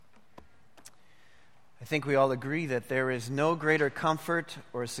think we all agree that there is no greater comfort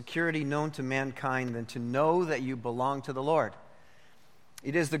or security known to mankind than to know that you belong to the Lord.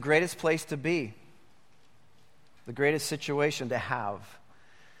 It is the greatest place to be, the greatest situation to have.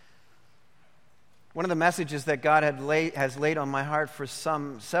 One of the messages that God has laid on my heart for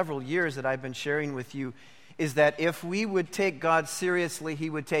several years that I've been sharing with you is that if we would take God seriously, He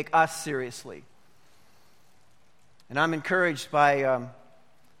would take us seriously. And I'm encouraged by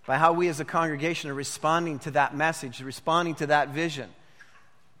how we as a congregation are responding to that message, responding to that vision.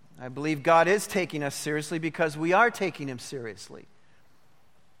 I believe God is taking us seriously because we are taking Him seriously.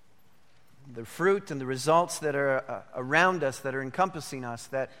 The fruit and the results that are around us, that are encompassing us,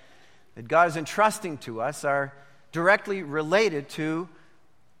 that God is entrusting to us are directly related to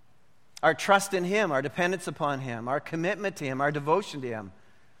our trust in Him, our dependence upon Him, our commitment to Him, our devotion to Him.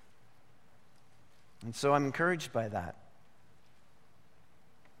 And so I'm encouraged by that.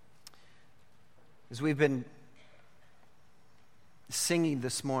 As we've been singing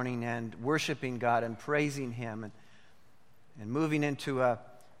this morning and worshiping God and praising Him and moving into a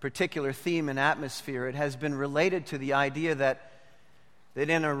particular theme and atmosphere, it has been related to the idea that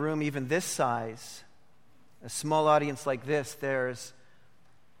in a room even this size, a small audience like this, there's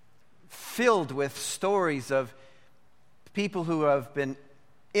filled with stories of people who have been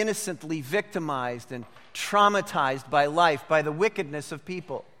innocently victimized and traumatized by life, by the wickedness of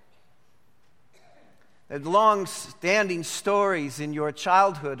people. There are long-standing stories in your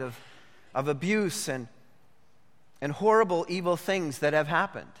childhood of abuse and horrible, evil things that have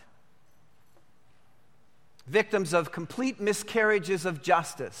happened. Victims of complete miscarriages of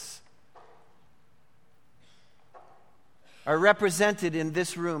justice are represented in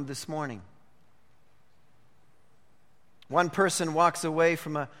this room this morning. One person walks away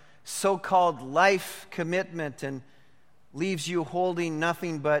from a so-called life commitment and leaves you holding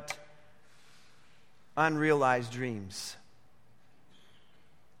nothing but unrealized dreams.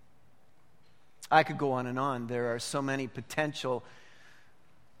 I could go on and on. There are so many potential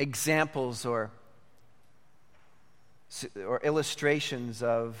examples or illustrations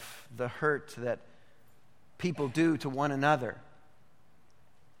of the hurt that people do to one another.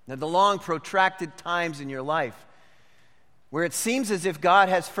 Now, the long, protracted times in your life where it seems as if God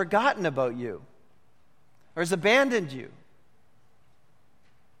has forgotten about you or has abandoned you.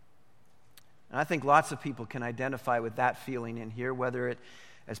 And I think lots of people can identify with that feeling in here, whether it,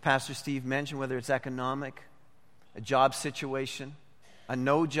 as Pastor Steve mentioned, whether it's economic, a job situation, a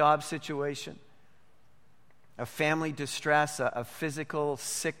no-job situation, a family distress, a physical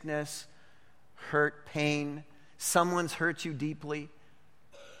sickness, hurt, pain. Someone's hurt you deeply.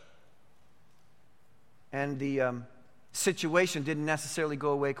 And the situation didn't necessarily go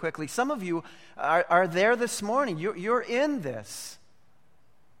away quickly. Some of you are there this morning. You're in this.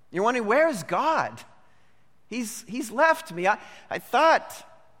 You're wondering, where's God? He's left me. I thought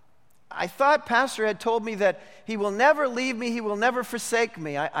Pastor had told me that He will never leave me, He will never forsake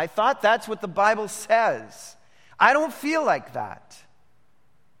me. I thought that's what the Bible says. I don't feel like that.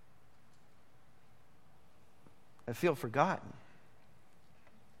 I feel forgotten.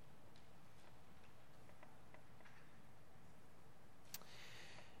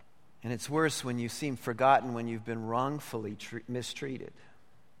 And it's worse when you seem forgotten when you've been wrongfully mistreated.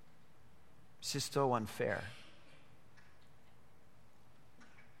 It's just so unfair.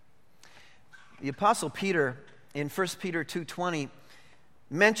 The Apostle Peter, in 1 Peter 2:20,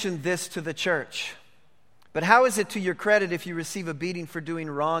 mentioned this to the church. But how is it to your credit if you receive a beating for doing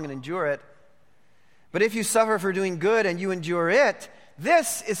wrong and endure it? But if you suffer for doing good and you endure it,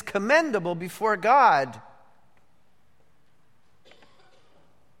 this is commendable before God.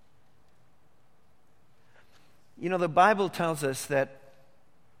 You know, the Bible tells us that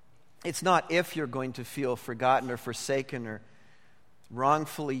it's not if you're going to feel forgotten or forsaken or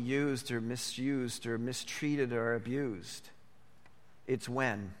wrongfully used or misused or mistreated or abused. It's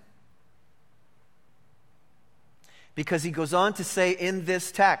when. Because he goes on to say in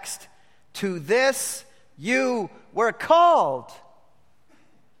this text, to this you were called.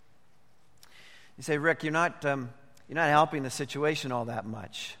 You say, Rick, you're not helping the situation all that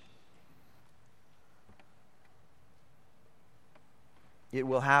much. It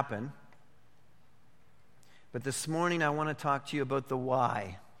will happen. But this morning I want to talk to you about the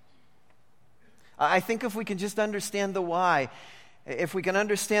why. I think if we can just understand the why, if we can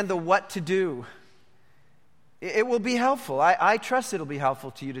understand the what to do, it will be helpful. I trust it'll be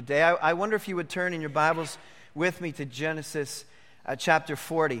helpful to you today. I wonder if you would turn in your Bibles with me to Genesis chapter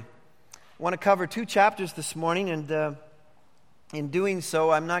 40. I want to cover 2 chapters this morning, and In doing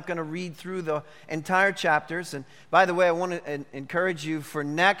so, I'm not going to read through the entire chapters. And by the way, I want to encourage you for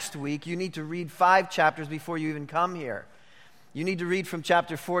next week, you need to read 5 chapters before you even come here. You need to read from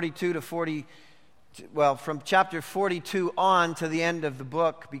chapter 42 to 40, well, from chapter 42 on to the end of the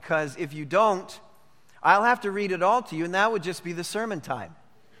book, because if you don't, I'll have to read it all to you, and that would just be the sermon time.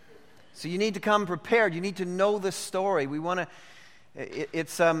 So you need to come prepared. You need to know the story. We want to,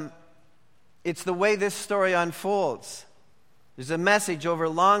 it's the way this story unfolds. There's a message over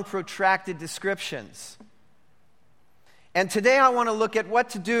long, protracted descriptions. And today I want to look at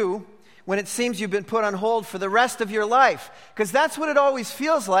what to do when it seems you've been put on hold for the rest of your life. Because that's what it always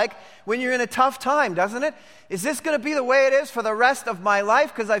feels like when you're in a tough time, doesn't it? Is this going to be the way it is for the rest of my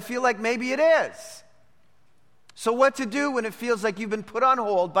life? Because I feel like maybe it is. So what to do when it feels like you've been put on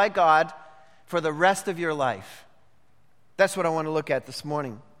hold by God for the rest of your life? That's what I want to look at this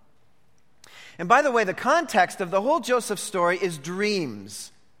morning. And by the way, the context of the whole Joseph story is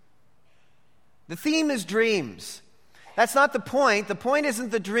dreams. The theme is dreams. That's not the point. The point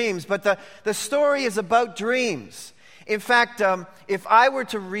isn't the dreams, but the story is about dreams. In fact, if I were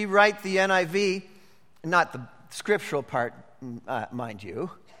to rewrite the NIV, not the scriptural part, mind you,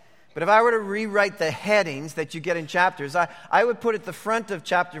 but if I were to rewrite the headings that you get in chapters, I would put at the front of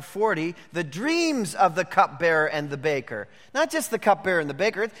chapter 40, the dreams of the cupbearer and the baker. Not just the cupbearer and the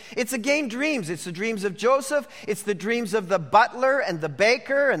baker. It's again dreams. It's the dreams of Joseph. It's the dreams of the butler and the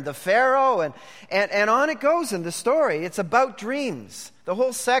baker and the Pharaoh. And on it goes in the story. It's about dreams. The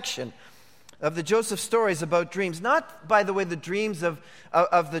whole section of the Joseph story is about dreams. Not, by the way, the dreams of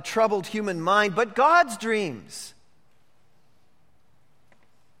the troubled human mind, but God's dreams.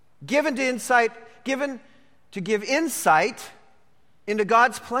 Given to give insight into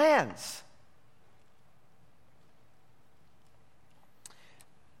God's plans.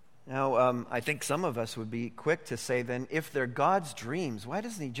 Now, I think some of us would be quick to say then, if they're God's dreams, why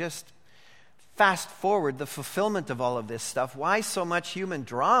doesn't He just fast forward the fulfillment of all of this stuff? Why so much human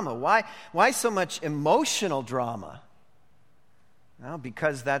drama? Why so much emotional drama? Well,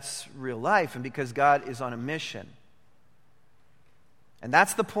 because that's real life and because God is on a mission. And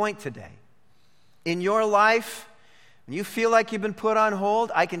that's the point today. In your life, when you feel like you've been put on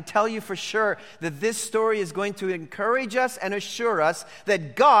hold, I can tell you for sure that this story is going to encourage us and assure us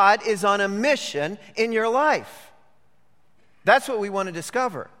that God is on a mission in your life. That's what we want to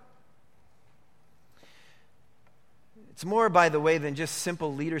discover. It's more, by the way, than just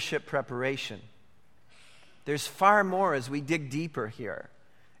simple leadership preparation. There's far more as we dig deeper here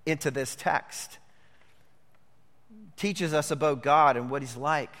into this text. Teaches us about God and what He's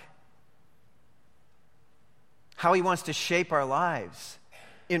like. How He wants to shape our lives,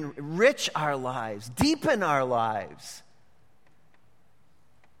 enrich our lives, deepen our lives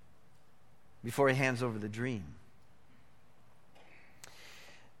before He hands over the dream.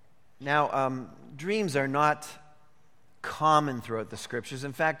 Now, dreams are not common throughout the Scriptures.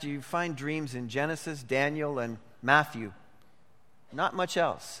 In fact, you find dreams in Genesis, Daniel, and Matthew. Not much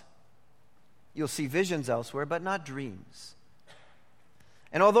else. You'll see visions elsewhere, but not dreams.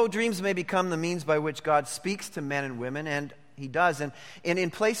 And although dreams may become the means by which God speaks to men and women, and He does, and in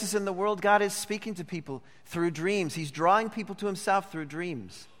places in the world, God is speaking to people through dreams. He's drawing people to Himself through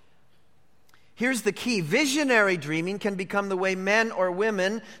dreams. Here's the key. Visionary dreaming can become the way men or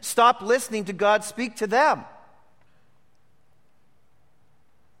women stop listening to God speak to them.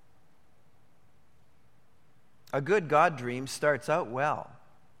 A good God dream starts out well,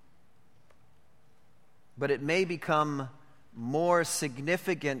 but it may become more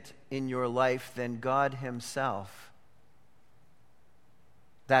significant in your life than God Himself.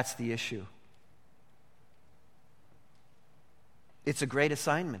 That's the issue. It's a great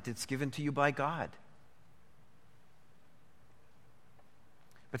assignment. It's given to you by God.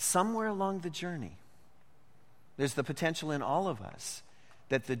 But somewhere along the journey, there's the potential in all of us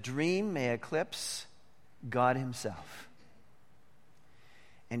that the dream may eclipse God Himself.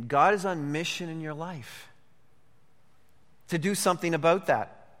 And God is on mission in your life to do something about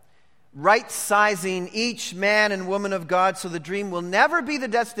that. Right-sizing each man and woman of God so the dream will never be the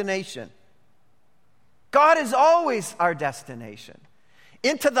destination. God is always our destination.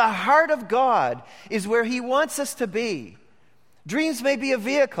 Into the heart of God is where He wants us to be. Dreams may be a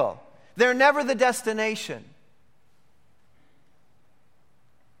vehicle. They're never the destination.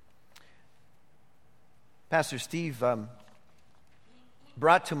 Pastor Steve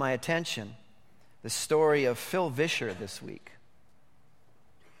brought to my attention the story of Phil Vischer this week.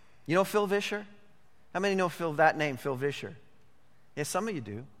 You know Phil Vischer? How many know that name, Phil Vischer? Yes, some of you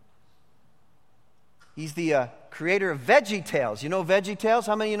do. He's the creator of VeggieTales. You know VeggieTales?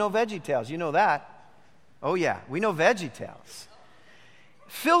 How many of you know VeggieTales? You know that. Oh yeah, we know VeggieTales.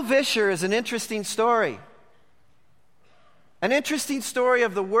 Phil Vischer is an interesting story. An interesting story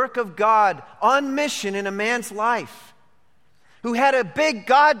of the work of God on mission in a man's life who had a big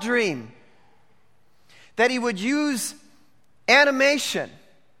God dream that he would use animation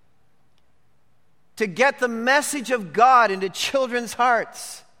to get the message of God into children's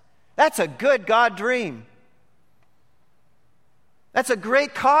hearts. That's a good God dream. That's a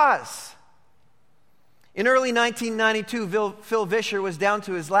great cause. In early 1992, Phil Vischer was down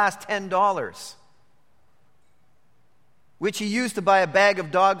to his last $10, which he used to buy a bag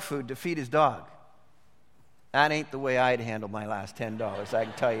of dog food to feed his dog. That ain't the way I'd handle my last $10, I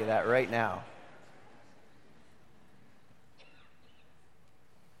can tell you that right now.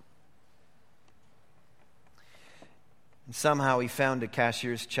 And somehow he found a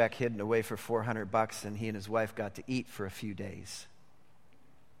cashier's check hidden away for $400, and he and his wife got to eat for a few days.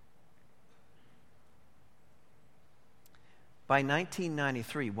 By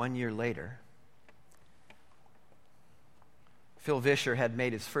 1993, 1 year later, Phil Vischer had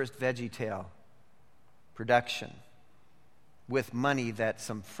made his first VeggieTale production with money that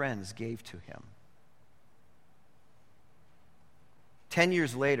some friends gave to him. 10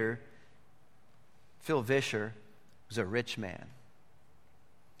 years later, Phil Vischer was a rich man.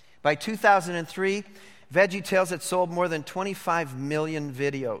 By 2003, VeggieTales had sold more than 25 million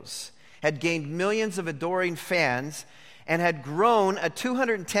videos, had gained millions of adoring fans, and had grown a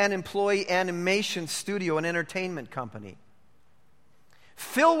 210-employee animation studio and entertainment company.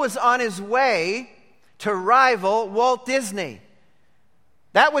 Phil was on his way to rival Walt Disney.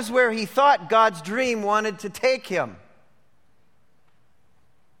 That was where he thought God's dream wanted to take him.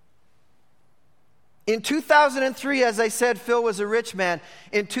 In 2003, as I said, Phil was a rich man.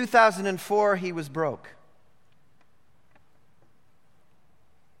 In 2004, he was broke.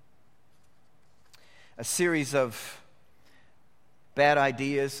 A series of bad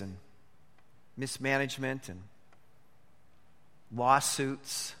ideas and mismanagement and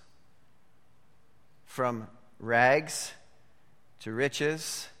lawsuits, from rags to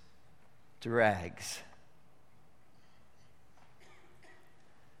riches to rags.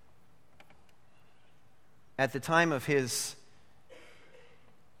 At the time of his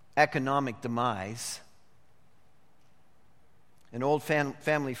economic demise, an old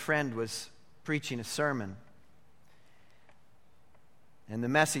family friend was preaching a sermon, and the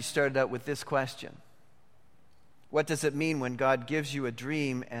message started out with this question: what does it mean when God gives you a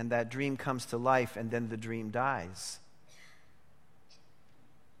dream and that dream comes to life and then the dream dies?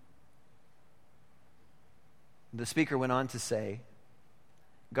 The speaker went on to say,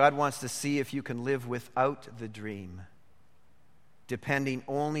 God wants to see if you can live without the dream, depending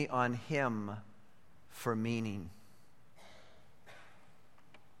only on Him for meaning.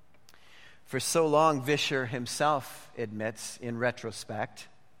 For so long, Vischer himself admits, in retrospect,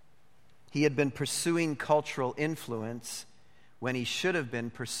 he had been pursuing cultural influence when he should have been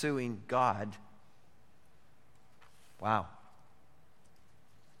pursuing God. Wow.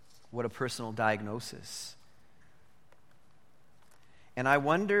 What a personal diagnosis. And I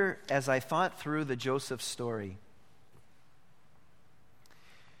wonder, as I thought through the Joseph story,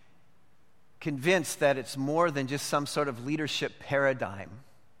 convinced that it's more than just some sort of leadership paradigm,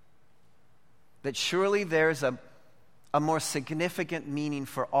 that surely there's a more significant meaning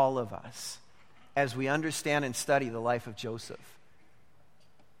for all of us as we understand and study the life of Joseph.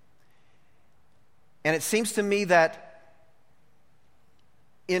 And it seems to me that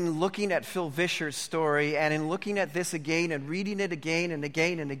in looking at Phil Vischer's story and in looking at this again and reading it again and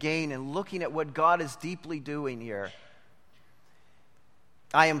again and again and looking at what God is deeply doing here,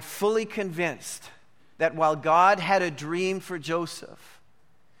 I am fully convinced that while God had a dream for Joseph,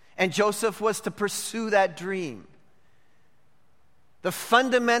 and Joseph was to pursue that dream, the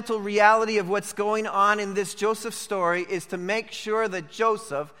fundamental reality of what's going on in this Joseph story is to make sure that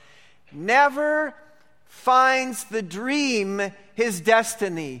Joseph never finds the dream his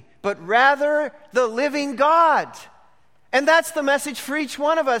destiny, but rather the living God. And that's the message for each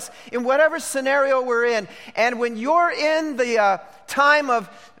one of us in whatever scenario we're in. And when you're in the time of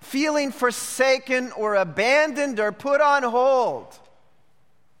feeling forsaken or abandoned or put on hold,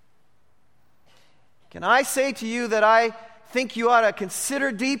 can I say to you that I think you ought to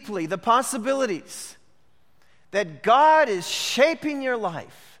consider deeply the possibilities that God is shaping your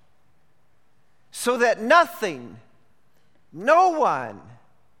life so that nothing, no one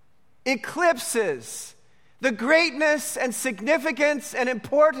eclipses the greatness and significance and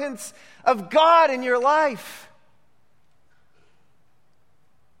importance of God in your life.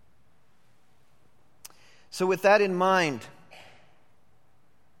 So with that in mind,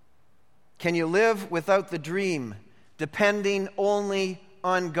 can you live without the dream, depending only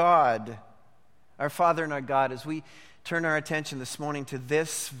on God. Our Father and our God, as we turn our attention this morning to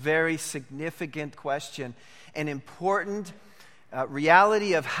this very significant question, an important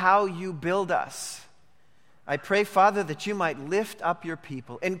reality of how you build us, I pray, Father, that you might lift up your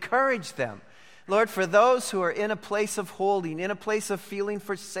people, encourage them. Lord, for those who are in a place of holding, in a place of feeling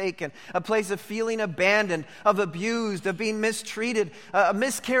forsaken, a place of feeling abandoned, of abused, of being mistreated,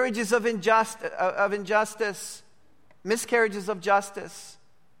 miscarriages of injustice, miscarriages of justice.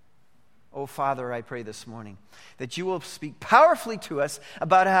 Oh, Father, I pray this morning that you will speak powerfully to us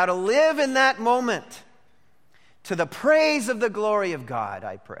about how to live in that moment to the praise of the glory of God,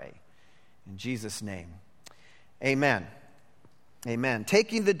 I pray. In Jesus' name, amen. Amen.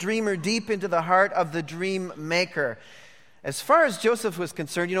 Taking the dreamer deep into the heart of the dream maker. As far as Joseph was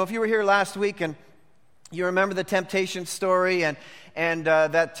concerned, if you were here last week and you remember the temptation story and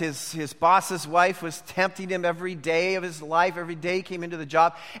that his boss's wife was tempting him every day of his life, every day he came into the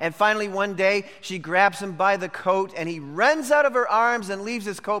job. And finally one day she grabs him by the coat and he runs out of her arms and leaves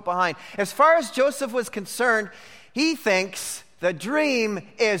his coat behind. As far as Joseph was concerned, he thinks the dream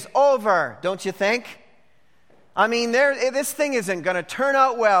is over, don't you think? I mean, this thing isn't going to turn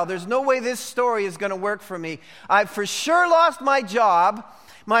out well. There's no way this story is going to work for me. I've for sure lost my job.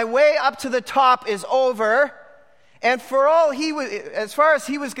 My way up to the top is over. And as far as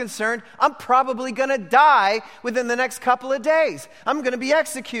he was concerned, I'm probably going to die within the next couple of days. I'm going to be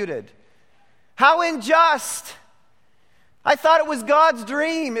executed. How unjust. I thought it was God's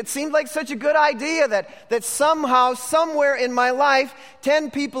dream. It seemed like such a good idea that somehow, somewhere in my life,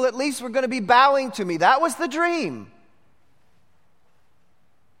 10 people at least were going to be bowing to me. That was the dream.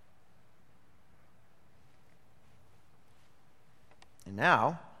 And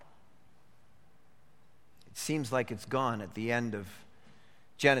now, it seems like it's gone at the end of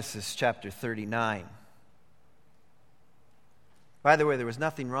Genesis chapter 39. By the way, there was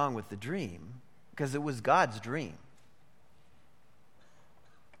nothing wrong with the dream because it was God's dream.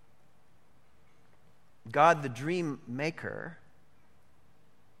 God, the dream maker,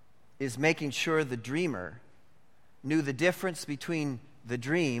 is making sure the dreamer knew the difference between the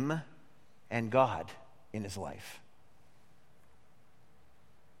dream and God in his life.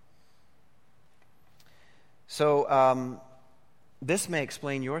 So, this may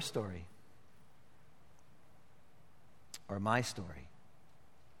explain your story or my story.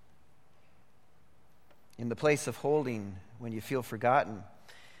 In the place of holding when you feel forgotten,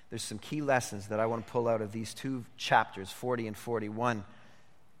 there's some key lessons that I want to pull out of these two chapters, 40 and 41,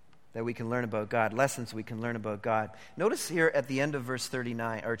 that we can learn about God, lessons we can learn about God. Notice here at the end of verse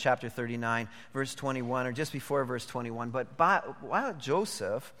 39, or chapter 39, verse 21, or just before verse 21, but while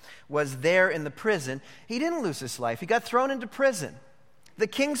Joseph was there in the prison, he didn't lose his life. He got thrown into prison. The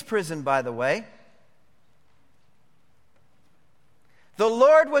king's prison, by the way. The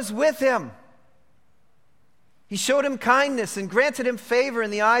Lord was with him. He showed him kindness and granted him favor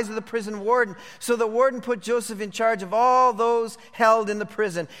in the eyes of the prison warden. So the warden put Joseph in charge of all those held in the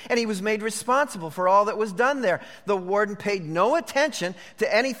prison, and he was made responsible for all that was done there. The warden paid no attention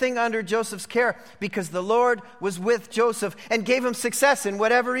to anything under Joseph's care because the Lord was with Joseph and gave him success in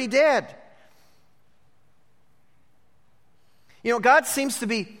whatever he did. God seems to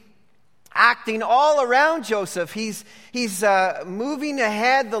be acting all around Joseph. He's moving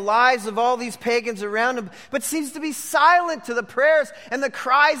ahead the lives of all these pagans around him, but seems to be silent to the prayers and the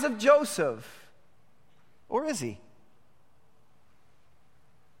cries of Joseph. Or is he?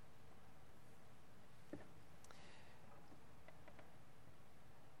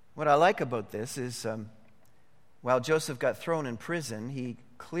 What I like about this is while Joseph got thrown in prison, he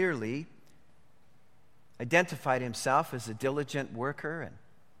clearly identified himself as a diligent worker and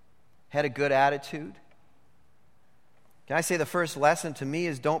had a good attitude. Can I say the first lesson to me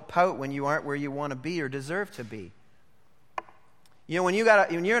is don't pout when you aren't where you want to be or deserve to be. When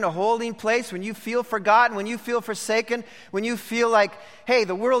you're in a holding place, when you feel forgotten, when you feel forsaken, when you feel like, hey,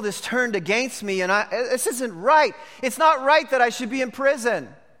 the world is turned against me and this isn't right. It's not right that I should be in prison.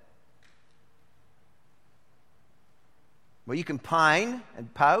 Well, you can pine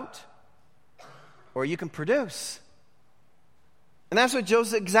and pout, or you can produce. And that's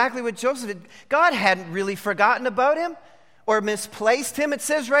exactly what Joseph did. God hadn't really forgotten about him or misplaced him. It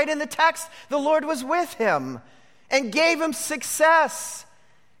says right in the text, the Lord was with him and gave him success.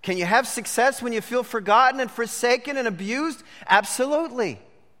 Can you have success when you feel forgotten and forsaken and abused? Absolutely.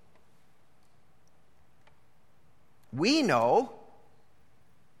 We know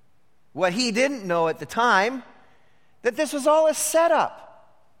what he didn't know at the time, that this was all a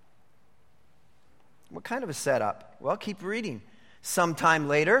setup. What kind of a setup? Well, keep reading. Sometime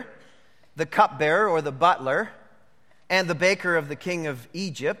later, the cupbearer or the butler and the baker of the king of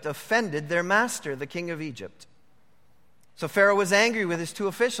Egypt offended their master, the king of Egypt. So Pharaoh was angry with his two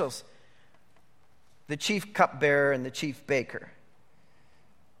officials, the chief cupbearer and the chief baker.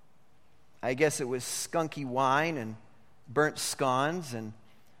 I guess it was skunky wine and burnt scones and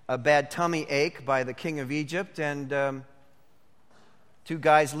a bad tummy ache by the king of Egypt, and two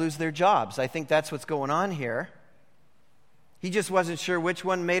guys lose their jobs. I think that's what's going on here. He just wasn't sure which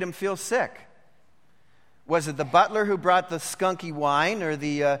one made him feel sick. Was it the butler who brought the skunky wine or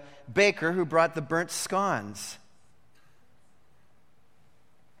the baker who brought the burnt scones?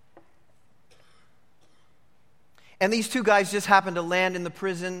 And these two guys just happened to land in the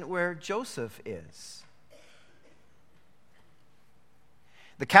prison where Joseph is.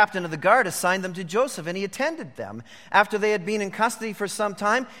 The captain of the guard assigned them to Joseph, and he attended them. After they had been in custody for some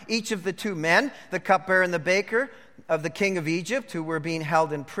time, each of the two men, the cupbearer and the baker of the king of Egypt, who were being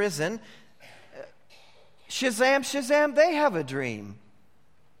held in prison, Shazam, Shazam, they have a dream.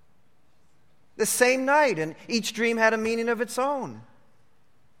 The same night, and each dream had a meaning of its own.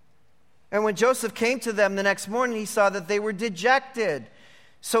 And when Joseph came to them the next morning, he saw that they were dejected.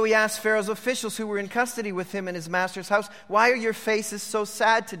 So he asked Pharaoh's officials who were in custody with him in his master's house, "Why are your faces so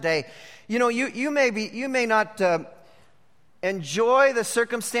sad today?" You know, you may not enjoy the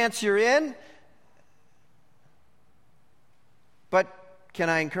circumstance you're in, but can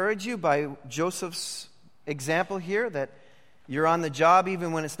I encourage you by Joseph's example here that you're on the job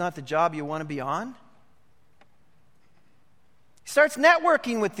even when it's not the job you want to be on? He starts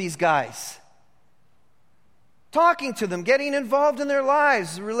networking with these guys, talking to them, getting involved in their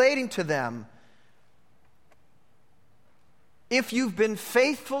lives, relating to them. If you've been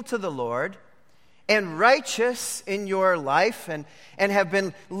faithful to the Lord and righteous in your life and have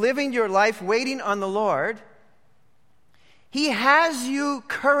been living your life waiting on the Lord, He has you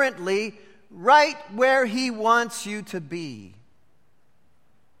currently right where He wants you to be,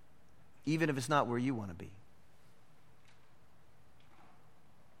 even if it's not where you want to be.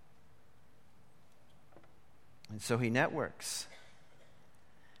 And so he networks.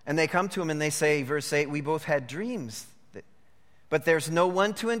 And they come to him and they say, verse 8, "We both had dreams, but there's no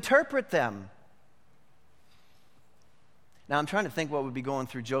one to interpret them." Now I'm trying to think what would be going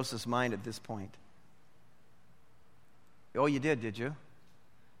through Joseph's mind at this point. "Oh, you did you?"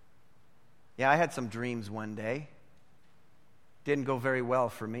 "Yeah, I had some dreams one day. Didn't go very well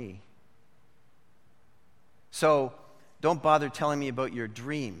for me. So don't bother telling me about your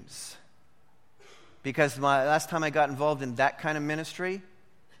dreams. Because last time I got involved in that kind of ministry,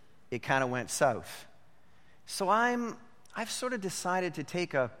 it kind of went south. So I've sort of decided to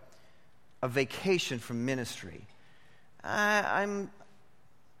take a vacation from ministry. It's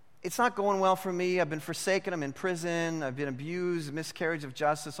not going well for me. I've been forsaken. I'm in prison. I've been abused, miscarriage of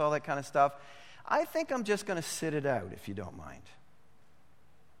justice, all that kind of stuff. I think I'm just going to sit it out, if you don't mind."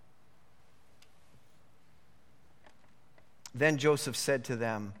 Then Joseph said to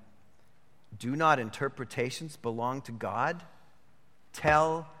them, "Do not interpretations belong to God?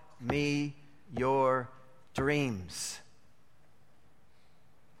 Tell me your dreams."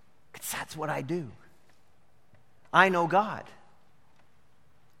 Because that's what I do. I know God.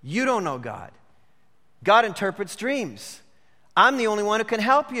 You don't know God. God interprets dreams. I'm the only one who can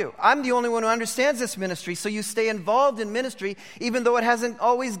help you. I'm the only one who understands this ministry, so you stay involved in ministry even though it hasn't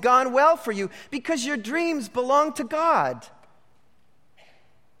always gone well for you, because your dreams belong to God.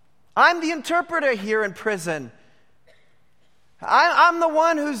 I'm the interpreter here in prison. I'm the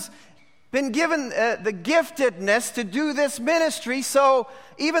one who's been given the giftedness to do this ministry, so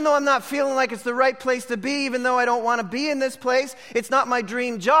even though I'm not feeling like it's the right place to be, even though I don't want to be in this place, it's not my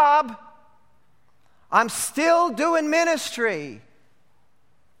dream job, I'm still doing ministry.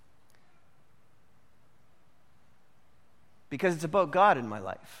 Because it's about God in my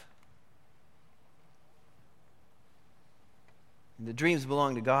life. And the dreams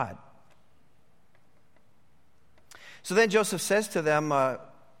belong to God. So then Joseph says to them, or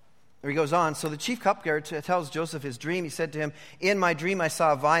he goes on, so the chief cupbearer tells Joseph his dream. He said to him, "In my dream I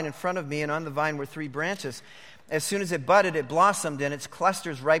saw a vine in front of me, and on the vine were 3 branches. As soon as it budded, it blossomed, and its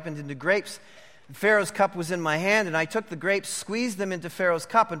clusters ripened into grapes. Pharaoh's cup was in my hand, and I took the grapes, squeezed them into Pharaoh's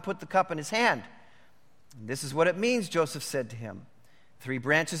cup, and put the cup in his hand." And "This is what it means," Joseph said to him. 3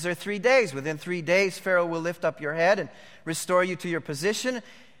 branches are 3 days. Within 3 days, Pharaoh will lift up your head and restore you to your position,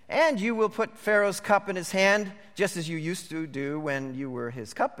 and you will put Pharaoh's cup in his hand, just as you used to do when you were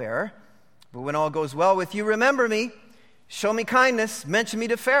his cupbearer. But when all goes well with you, remember me, show me kindness, mention me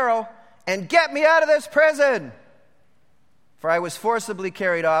to Pharaoh, and get me out of this prison. For I was forcibly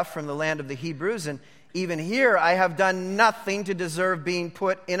carried off from the land of the Hebrews, and even here I have done nothing to deserve being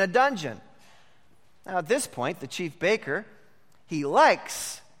put in a dungeon." Now, at this point, the chief baker, he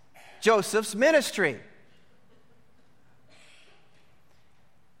likes Joseph's ministry.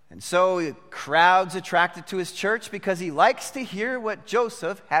 And so crowds attracted to his church because he likes to hear what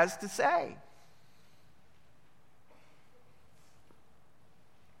Joseph has to say.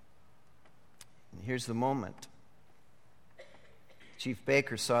 And here's the moment. Chief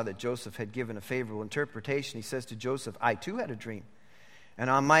baker saw that Joseph had given a favorable interpretation. He says to Joseph, I too had a dream. And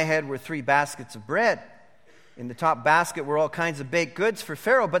on my head were 3 baskets of bread. In the top basket were all kinds of baked goods for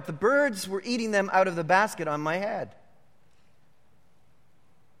Pharaoh, but the birds were eating them out of the basket on my head.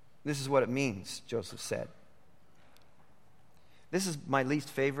 This is what it means, Joseph said. This is my least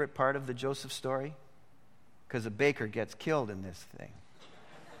favorite part of the Joseph story, because a baker gets killed in this thing.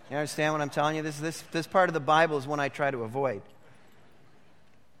 You understand what I'm telling you? This part of the Bible is one I try to avoid.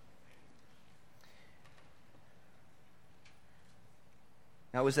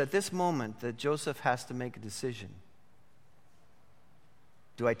 Now, it was at this moment that Joseph has to make a decision.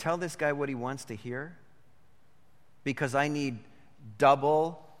 Do I tell this guy what he wants to hear? Because I need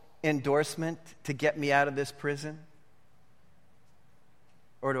double endorsement to get me out of this prison?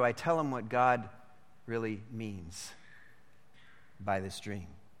 Or do I tell him what God really means by this dream?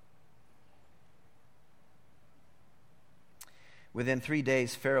 Within 3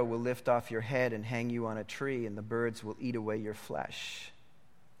 days, Pharaoh will lift off your head and hang you on a tree, and the birds will eat away your flesh.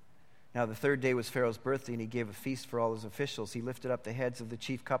 Now, the 3rd day was Pharaoh's birthday, and he gave a feast for all his officials. He lifted up the heads of the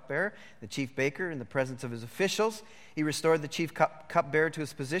chief cupbearer, the chief baker, in the presence of his officials. He restored the chief cupbearer to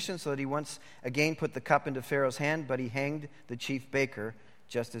his position so that he once again put the cup into Pharaoh's hand, but he hanged the chief baker,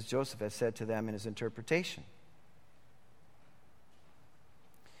 just as Joseph had said to them in his interpretation.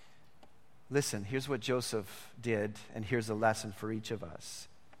 Listen, here's what Joseph did, and here's a lesson for each of us.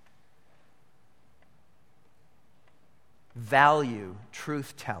 Value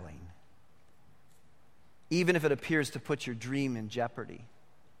truth-telling, even if it appears to put your dream in jeopardy.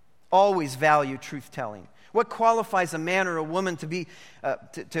 Always value truth-telling. What qualifies a man or a woman to be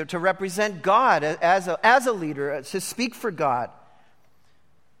to represent God as a leader, to speak for God?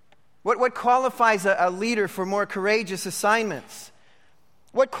 What qualifies a leader for more courageous assignments?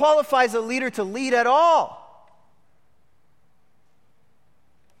 What qualifies a leader to lead at all?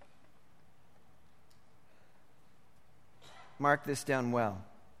 Mark this down well.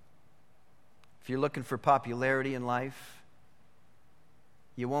 If you're looking for popularity in life,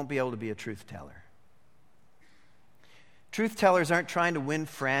 you won't be able to be a truth teller. Truth tellers aren't trying to win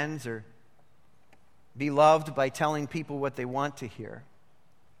friends or be loved by telling people what they want to hear.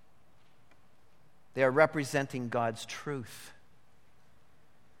 They are representing God's truth.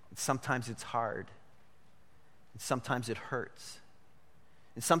 And sometimes it's hard. And sometimes it hurts.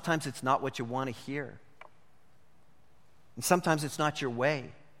 And sometimes it's not what you want to hear. And sometimes it's not your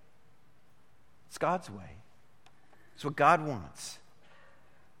way. It's God's way. It's what God wants.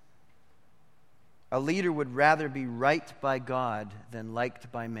 A leader would rather be right by God than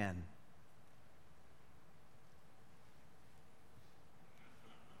liked by men.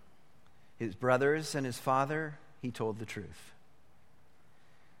 His brothers and his father, he told the truth.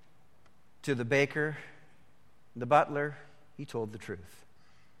 To the baker, the butler, he told the truth.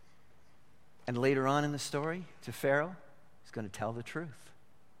 And later on in the story, to Pharaoh, he's going to tell the truth.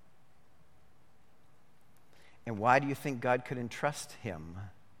 And why do you think God could entrust him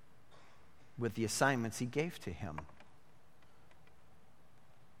with the assignments he gave to him?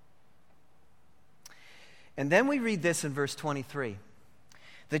 And then we read this in verse 23.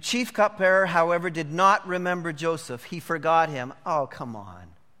 The chief cupbearer, however, did not remember Joseph. He forgot him. Oh, come on.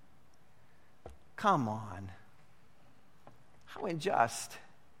 Come on. How unjust.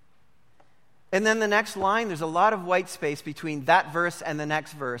 And then the next line, there's a lot of white space between that verse and the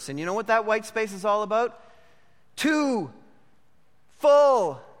next verse. And you know what that white space is all about? 2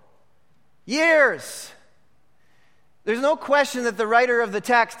 full years. There's no question that the writer of the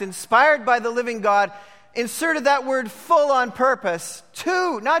text, inspired by the living God, inserted that word full on purpose.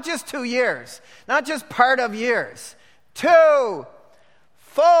 2, not just 2 years, not just part of years. 2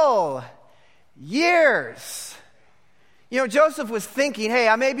 full years. You know, Joseph was thinking, hey,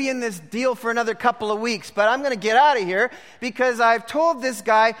 I may be in this deal for another couple of weeks, but I'm going to get out of here because I've told this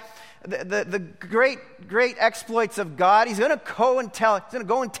guy the great exploits of God. He's going to go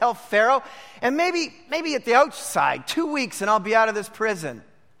and tell Pharaoh, and maybe at the outside, 2 weeks and I'll be out of this prison.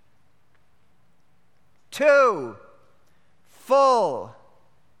 2 full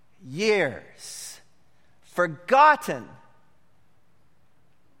years. Forgotten.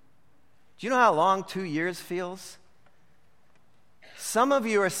 Do you know how long 2 years feels? Some of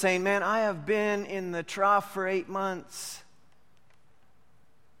you are saying, man, I have been in the trough for 8 months.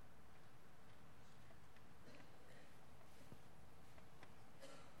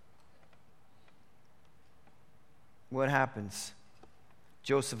 what happens?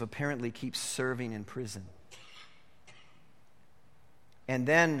 Joseph apparently keeps serving in prison. And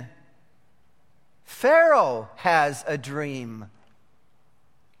then Pharaoh has a dream.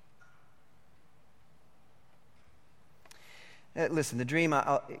 Listen, the dream,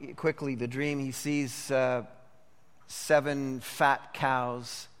 the dream, he sees 7 fat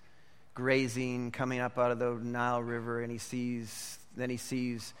cows grazing, coming up out of the Nile River, and he sees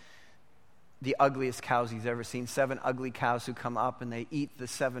the ugliest cows he's ever seen. 7 ugly cows who come up and they eat the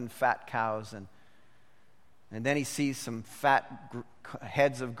 7 fat cows, and then he sees some fat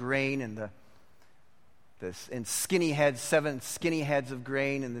heads of grain and skinny heads, 7 skinny heads of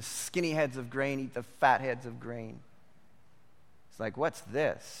grain, and the skinny heads of grain eat the fat heads of grain. It's like, what's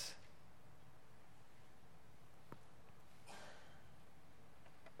this?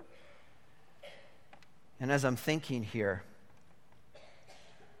 And as I'm thinking here,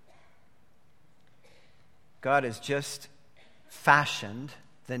 God has just fashioned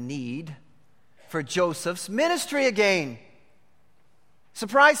the need for Joseph's ministry again.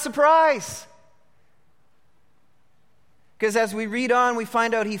 Surprise, surprise. Because as we read on, we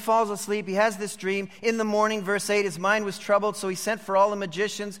find out he falls asleep. He has this dream. In the morning, verse 8, his mind was troubled, so he sent for all the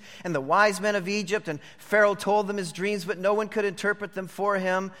magicians and the wise men of Egypt, and Pharaoh told them his dreams, but no one could interpret them for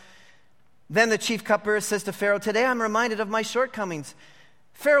him. Then the chief cupbearer says to Pharaoh, "Today I'm reminded of my shortcomings.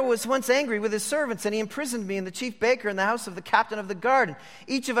 Pharaoh was once angry with his servants, and he imprisoned me and the chief baker in the house of the captain of the guard. And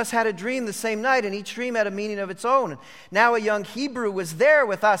each of us had a dream the same night, and each dream had a meaning of its own. And now a young Hebrew was there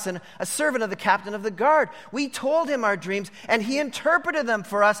with us, and a servant of the captain of the guard. We told him our dreams, and he interpreted them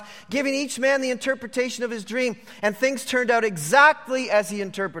for us, giving each man the interpretation of his dream. And things turned out exactly as he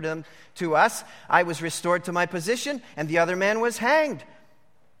interpreted them to us. I was restored to my position, and the other man was hanged."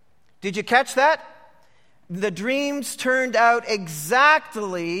 Did you catch that? The dreams turned out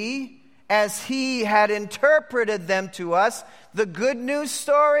exactly as he had interpreted them to us, the good news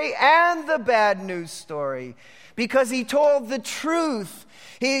story and the bad news story. Because he told the truth.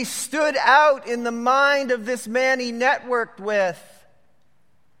 He stood out in the mind of this man he networked with.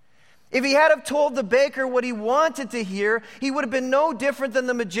 If he had have told the baker what he wanted to hear, he would have been no different than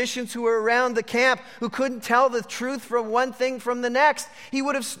the magicians who were around the camp, who couldn't tell the truth from one thing from the next. He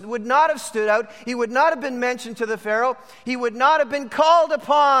would not have stood out. He would not have been mentioned to the Pharaoh. He would not have been called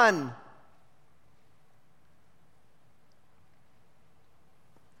upon.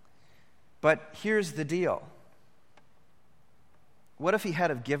 But here's the deal. What if he had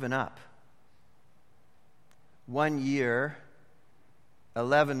have given up? 1 year,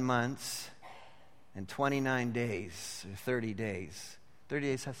 11 months, and 29 days, or 30 days. 30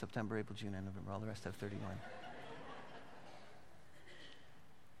 days have September, April, June, and November. All the rest have 31.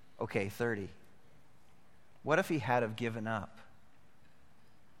 Okay, 30. What if he had have given up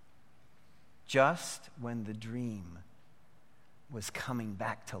just when the dream was coming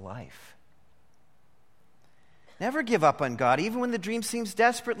back to life? Never give up on God, even when the dream seems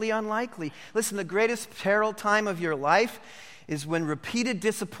desperately unlikely. Listen, the greatest peril time of your life is when repeated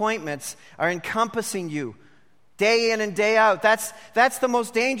disappointments are encompassing you day in and day out. That's the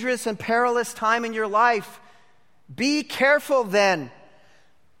most dangerous and perilous time in your life. Be careful then.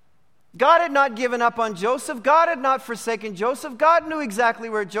 God had not given up on Joseph. God had not forsaken Joseph. God knew exactly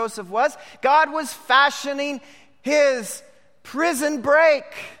where Joseph was. God was fashioning his prison break.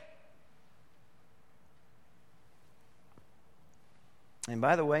 And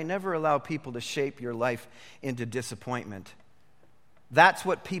by the way, never allow people to shape your life into disappointment. That's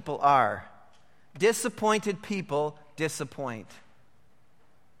what people are. Disappointed people disappoint.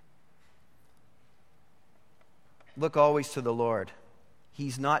 Look always to the Lord.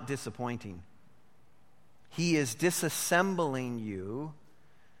 He's not disappointing. He is disassembling you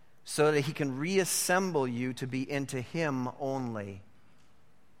so that he can reassemble you to be into him only.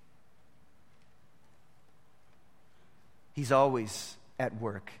 He's always at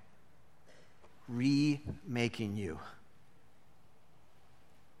work, remaking you.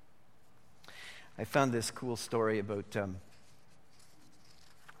 I found this cool story about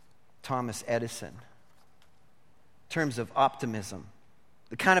Thomas Edison in terms of optimism,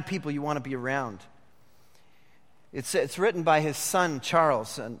 the kind of people you want to be around. It's written by his son,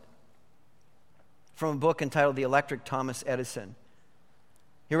 Charles, and from a book entitled The Electric Thomas Edison.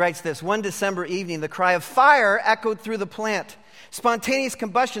 He writes this: "One December evening, the cry of fire echoed through the plant. Spontaneous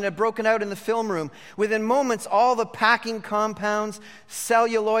combustion had broken out in the film room. Within moments, all the packing compounds,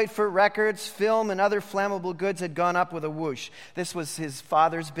 celluloid for records, film, and other flammable goods had gone up with a whoosh." This was his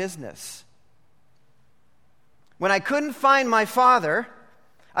father's business. "When I couldn't find my father,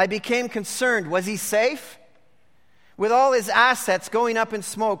 I became concerned. Was he safe? With all his assets going up in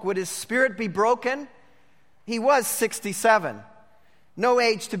smoke, would his spirit be broken? He was 67, no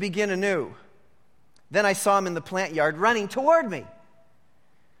age to begin anew. Then I saw him in the plant yard running toward me.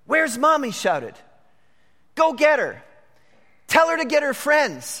 "Where's Mom?" he shouted. "Go get her. Tell her to get her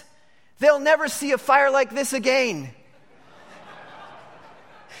friends. They'll never see a fire like this again."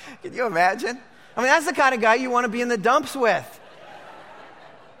 Can you imagine? I mean, that's the kind of guy you want to be in the dumps with.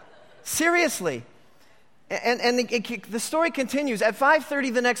 Seriously. And the story continues. At 5:30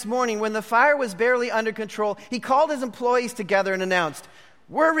 the next morning, when the fire was barely under control, he called his employees together and announced,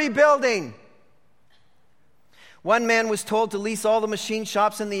 "We're rebuilding." One man was told to lease all the machine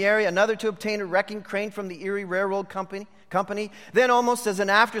shops in the area, another to obtain a wrecking crane from the Erie Railroad Company. Then, almost as an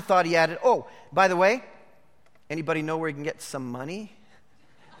afterthought, he added, "Oh, by the way, anybody know where he can get some money?"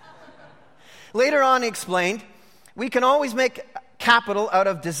 Later on, he explained, "We can always make capital out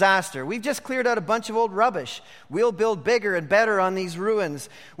of disaster. We've just cleared out a bunch of old rubbish. We'll build bigger and better on these ruins."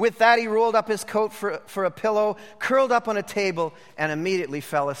 With that, he rolled up his coat for a pillow, curled up on a table, and immediately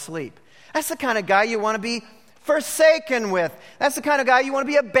fell asleep. That's the kind of guy you want to be forsaken with. That's the kind of guy you want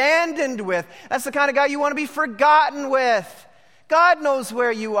to be abandoned with. That's the kind of guy you want to be forgotten with. God knows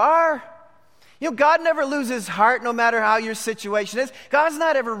where you are. You know, God never loses heart no matter how your situation is. God's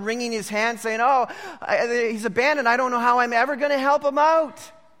not ever wringing his hand saying, "Oh, he's abandoned. I don't know how I'm ever going to help him out."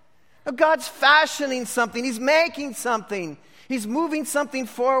 No, God's fashioning something. He's making something. He's moving something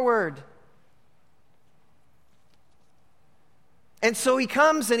forward. And so he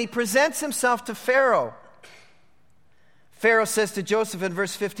comes and he presents himself to Pharaoh. Pharaoh says to Joseph in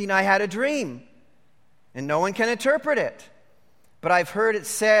verse 15, "I had a dream, and no one can interpret it. But I've heard it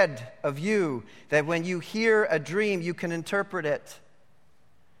said of you that when you hear a dream, you can interpret it."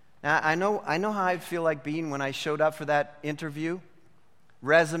 Now, I know how I'd feel like being when I showed up for that interview.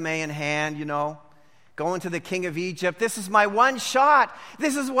 Resume in hand, going to the king of Egypt. This is my one shot.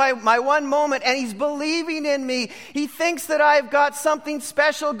 This is my one moment, and he's believing in me. He thinks that I've got something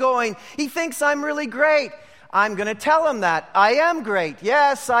special going. He thinks I'm really great. I'm going to tell him that. I am great.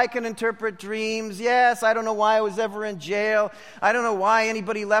 Yes, I can interpret dreams. Yes, I don't know why I was ever in jail. I don't know why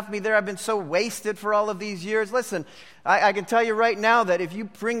anybody left me there. I've been so wasted for all of these years. Listen, I can tell you right now that if you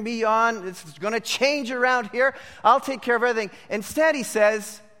bring me on, it's going to change around here. I'll take care of everything. Instead, he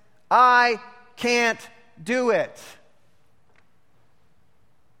says, "I can't do it."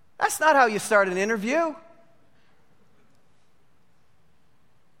 That's not how you start an interview.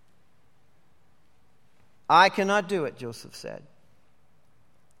 "I cannot do it," Joseph said.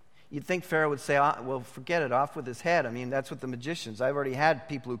 You'd think Pharaoh would say, "Well, forget it, off with his head. I mean, that's what the magicians. I've already had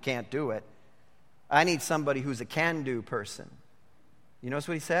people who can't do it. I need somebody who's a can-do person." You notice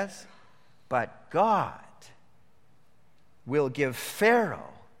what he says? "But God will give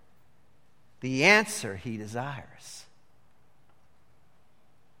Pharaoh the answer he desires."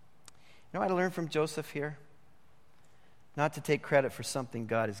 You know what I learned from Joseph here? Not to take credit for something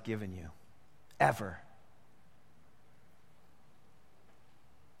God has given you, ever.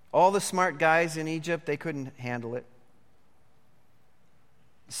 All the smart guys in Egypt, they couldn't handle it.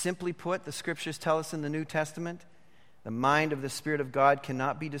 Simply put, the scriptures tell us in the New Testament, the mind of the Spirit of God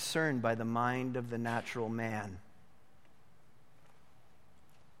cannot be discerned by the mind of the natural man.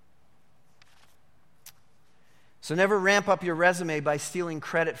 So never ramp up your resume by stealing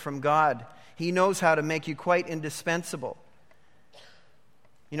credit from God. He knows how to make you quite indispensable.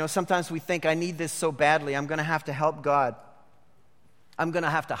 Sometimes we think, "I need this so badly, I'm going to have to help God. I'm going to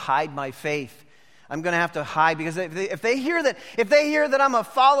have to hide my faith. I'm going to have to hide," because if they hear that I'm a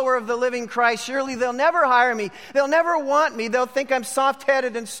follower of the living Christ, surely they'll never hire me. They'll never want me. They'll think I'm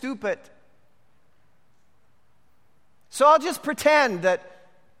soft-headed and stupid. So I'll just pretend that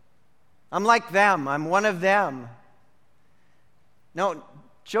I'm like them. I'm one of them. No,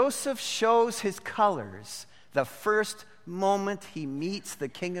 Joseph shows his colors the first moment he meets the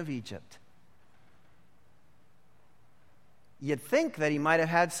king of Egypt. You'd think that he might have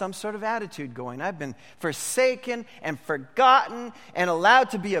had some sort of attitude going. I've been forsaken and forgotten and allowed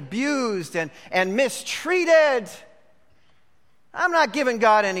to be abused and mistreated. I'm not giving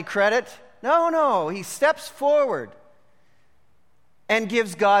God any credit. No. He steps forward and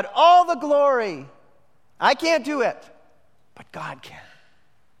gives God all the glory. I can't do it, but God can.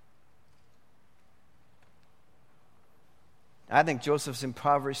 I think Joseph's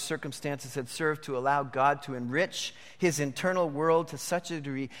impoverished circumstances had served to allow God to enrich his internal world to such a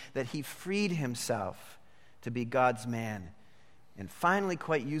degree that he freed himself to be God's man and finally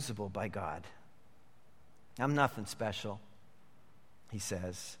quite usable by God. "I'm nothing special," he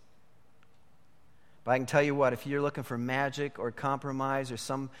says. But I can tell you what, if you're looking for magic or compromise or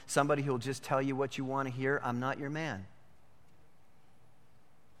somebody who'll just tell you what you want to hear, I'm not your man.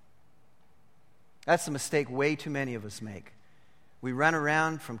 That's the mistake way too many of us make. We run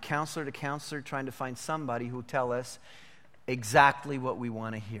around from counselor to counselor trying to find somebody who will tell us exactly what we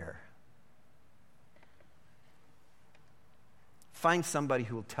want to hear. Find somebody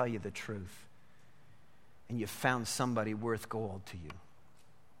who will tell you the truth. And you've found somebody worth gold to you.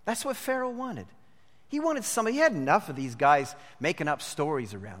 That's what Pharaoh wanted. He wanted somebody, he had enough of these guys making up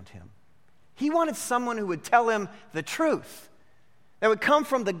stories around him. He wanted someone who would tell him the truth, that would come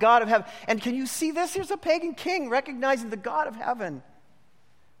from the God of heaven. And can you see this? Here's a pagan king recognizing the God of heaven.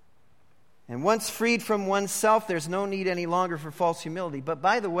 And once freed from oneself, there's no need any longer for false humility. But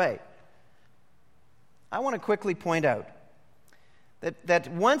by the way, I want to quickly point out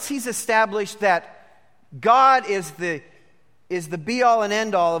that once he's established that God is the be-all and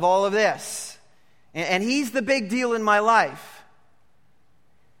end-all of all of this, and he's the big deal in my life,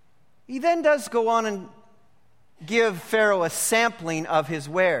 he then does go on and give Pharaoh a sampling of his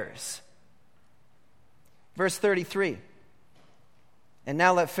wares. Verse 33. And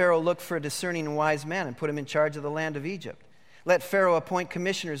now let Pharaoh look for a discerning and wise man and put him in charge of the land of Egypt. Let Pharaoh appoint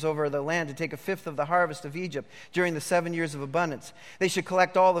commissioners over the land to take 1/5 of the harvest of Egypt during the 7 years of abundance. They should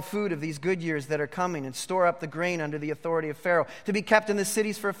collect all the food of these good years that are coming and store up the grain under the authority of Pharaoh to be kept in the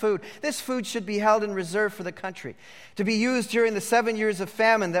cities for food. This food should be held in reserve for the country, to be used during the 7 years of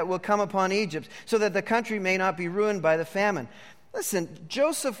famine that will come upon Egypt, so that the country may not be ruined by the famine. Listen,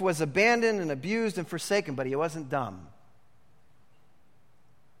 Joseph was abandoned and abused and forsaken, but he wasn't dumb.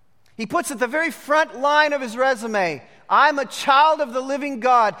 He puts at the very front line of his resume, I'm a child of the living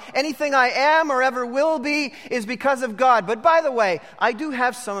God. Anything I am or ever will be is because of God. But by the way, I do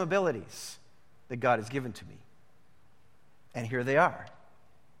have some abilities that God has given to me. And here they are.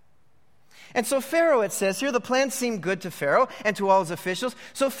 And so Pharaoh, it says here, the plan seemed good to Pharaoh and to all his officials.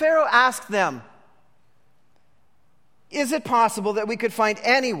 So Pharaoh asked them, is it possible that we could find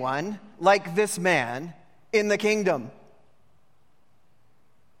anyone like this man in the kingdom?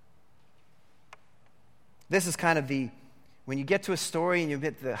 This is kind of when you get to a story and you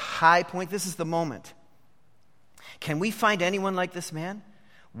hit the high point, this is the moment. Can we find anyone like this man?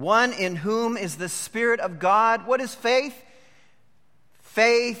 One in whom is the Spirit of God. What is faith?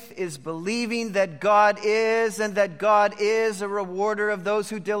 Faith is believing that God is, and that God is a rewarder of those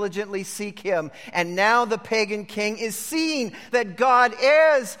who diligently seek him. And now the pagan king is seeing that God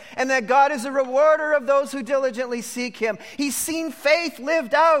is, and that God is a rewarder of those who diligently seek him. He's seen faith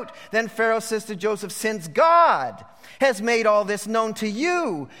lived out. Then Pharaoh says to Joseph, since God has made all this known to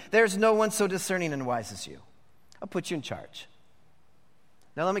you, there's no one so discerning and wise as you. I'll put you in charge.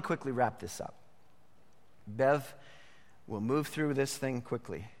 Now let me quickly wrap this up. Bev, we'll move through this thing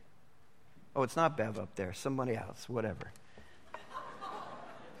quickly. Oh, it's not Bev up there. Somebody else. Whatever.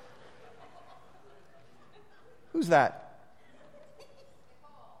 Who's that?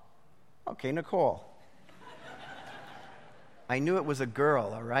 Okay, Nicole. I knew it was a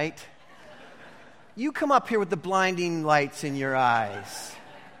girl, all right? You come up here with the blinding lights in your eyes.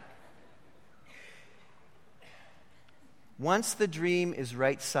 Once the dream is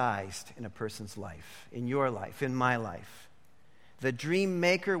right-sized in a person's life, in your life, in my life, the dream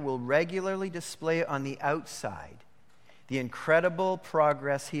maker will regularly display on the outside the incredible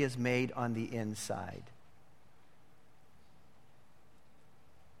progress he has made on the inside.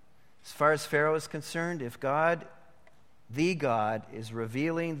 As far as Pharaoh is concerned, if God, the God, is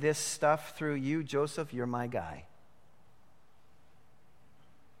revealing this stuff through you, Joseph, you're my guy.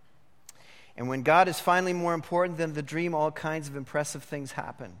 And when God is finally more important than the dream, all kinds of impressive things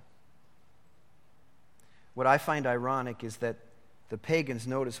happen. What I find ironic is that the pagans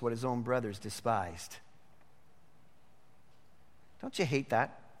noticed what his own brothers despised. Don't you hate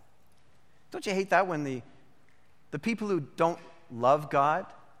that? Don't you hate that when the people who don't love God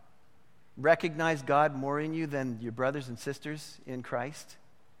recognize God more in you than your brothers and sisters in Christ?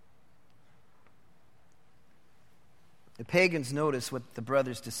 The pagans notice what the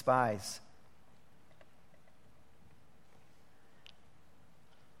brothers despise.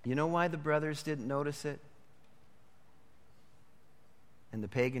 You know why the brothers didn't notice it? And the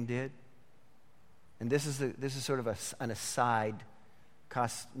pagan did? And this is sort of an aside,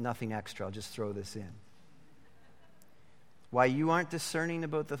 costs nothing extra. I'll just throw this in. Why you aren't discerning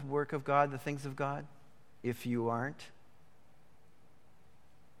about the work of God, the things of God, if you aren't,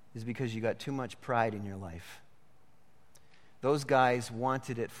 is because you got too much pride in your life. Those guys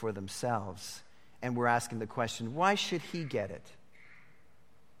wanted it for themselves and were asking the question, why should he get it?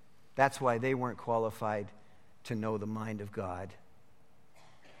 That's why they weren't qualified to know the mind of God.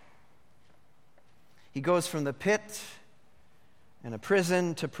 He goes from the pit and a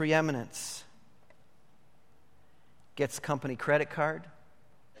prison to preeminence. Gets company credit card.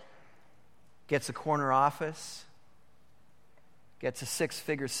 gets a corner office, gets a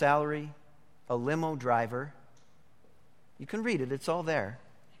 6-figure salary, a limo driver. You can read it, it's all there.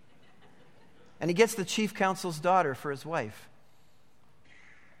 And he gets the chief counsel's daughter for his wife.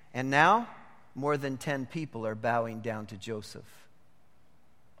 And now, more than 10 people are bowing down to Joseph.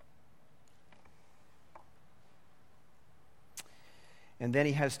 And then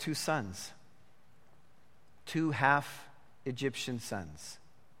he has 2 sons, 2 half-Egyptian sons.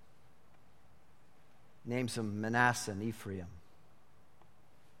 Names them Manasseh and Ephraim.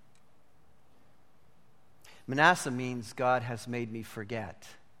 Manasseh means God has made me forget.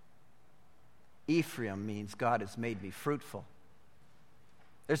 Ephraim means God has made me fruitful.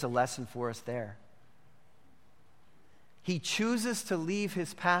 There's a lesson for us there. He chooses to leave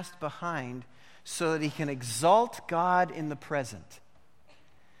his past behind so that he can exalt God in the present.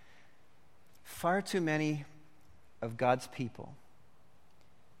 Far too many of God's people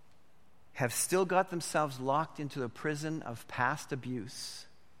have still got themselves locked into the prison of past abuse,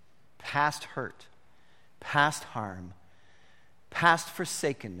 past hurt, past harm, past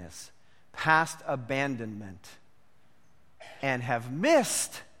forsakenness, past abandonment, and have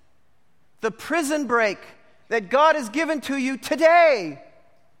missed the prison break that God has given to you today.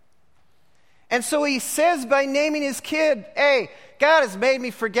 And so he says by naming his kid, hey, God has made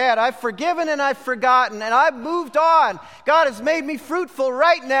me forget. I've forgiven and I've forgotten and I've moved on. God has made me fruitful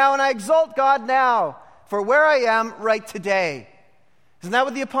right now and I exalt God now for where I am right today. Isn't that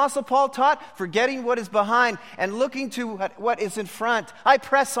what the Apostle Paul taught? Forgetting what is behind and looking to what is in front. I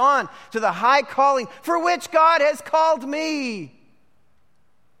press on to the high calling for which God has called me.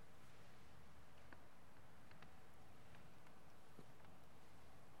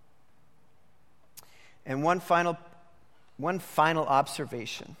 And one final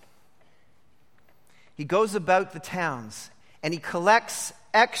observation. He goes about the towns and he collects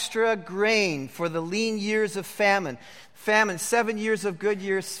extra grain for the lean years of famine. 7 years of good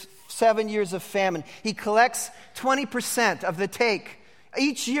years, 7 years of famine. He collects 20% of the take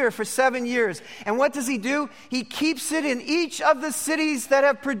each year for 7 years. And what does he do? He keeps it in each of the cities that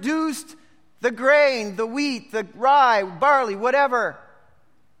have produced the grain, the wheat, the rye, barley, whatever.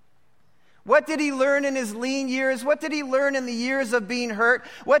 What did he learn in his lean years? What did he learn in the years of being hurt?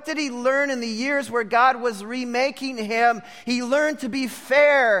 What did he learn in the years where God was remaking him? He learned to be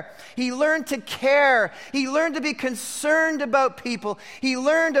fair. He learned to care. He learned to be concerned about people. He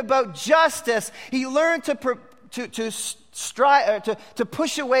learned about justice. He learned to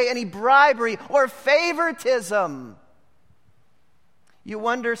push away any bribery or favoritism. You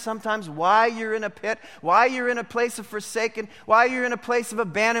wonder sometimes why you're in a pit, why you're in a place of forsaken, why you're in a place of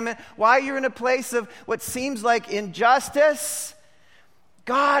abandonment, why you're in a place of what seems like injustice.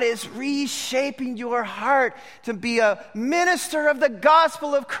 God is reshaping your heart to be a minister of the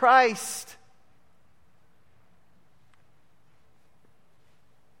gospel of Christ.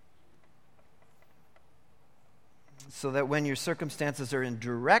 So that when your circumstances are in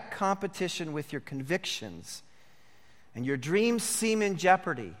direct competition with your convictions, and your dreams seem in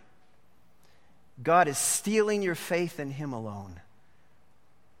jeopardy, God is stealing your faith in Him alone.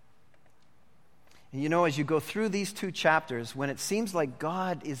 And you know, as you go through these 2 chapters, when it seems like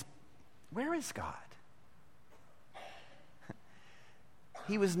where is God?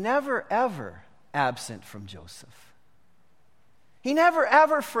 He was never, ever absent from Joseph. He never,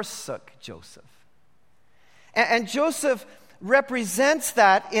 ever forsook Joseph. And Joseph represents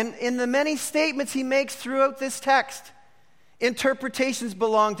that in the many statements he makes throughout this text. Interpretations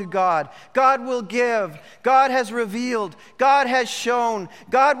belong to God. God will give. God has revealed. God has shown.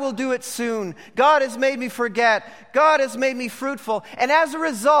 God will do it soon. God has made me forget. God has made me fruitful. And as a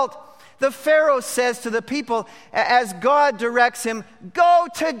result, the Pharaoh says to the people, as God directs him, go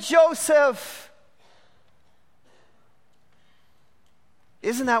to Joseph.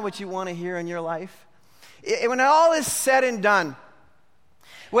 Isn't that what you want to hear in your life? When all is said and done,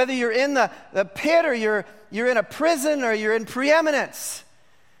 whether you're in the pit or you're in a prison or you're in preeminence,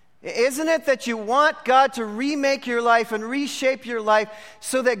 isn't it that you want God to remake your life and reshape your life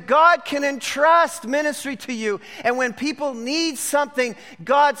so that God can entrust ministry to you? And when people need something,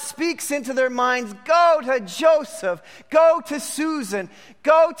 God speaks into their minds, go to Joseph, go to Susan,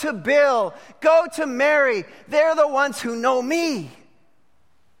 go to Bill, go to Mary. They're the ones who know me.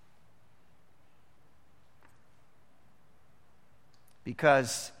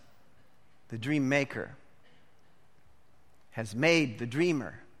 Because the dream maker has made the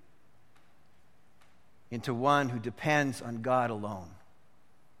dreamer into one who depends on God alone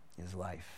in his life.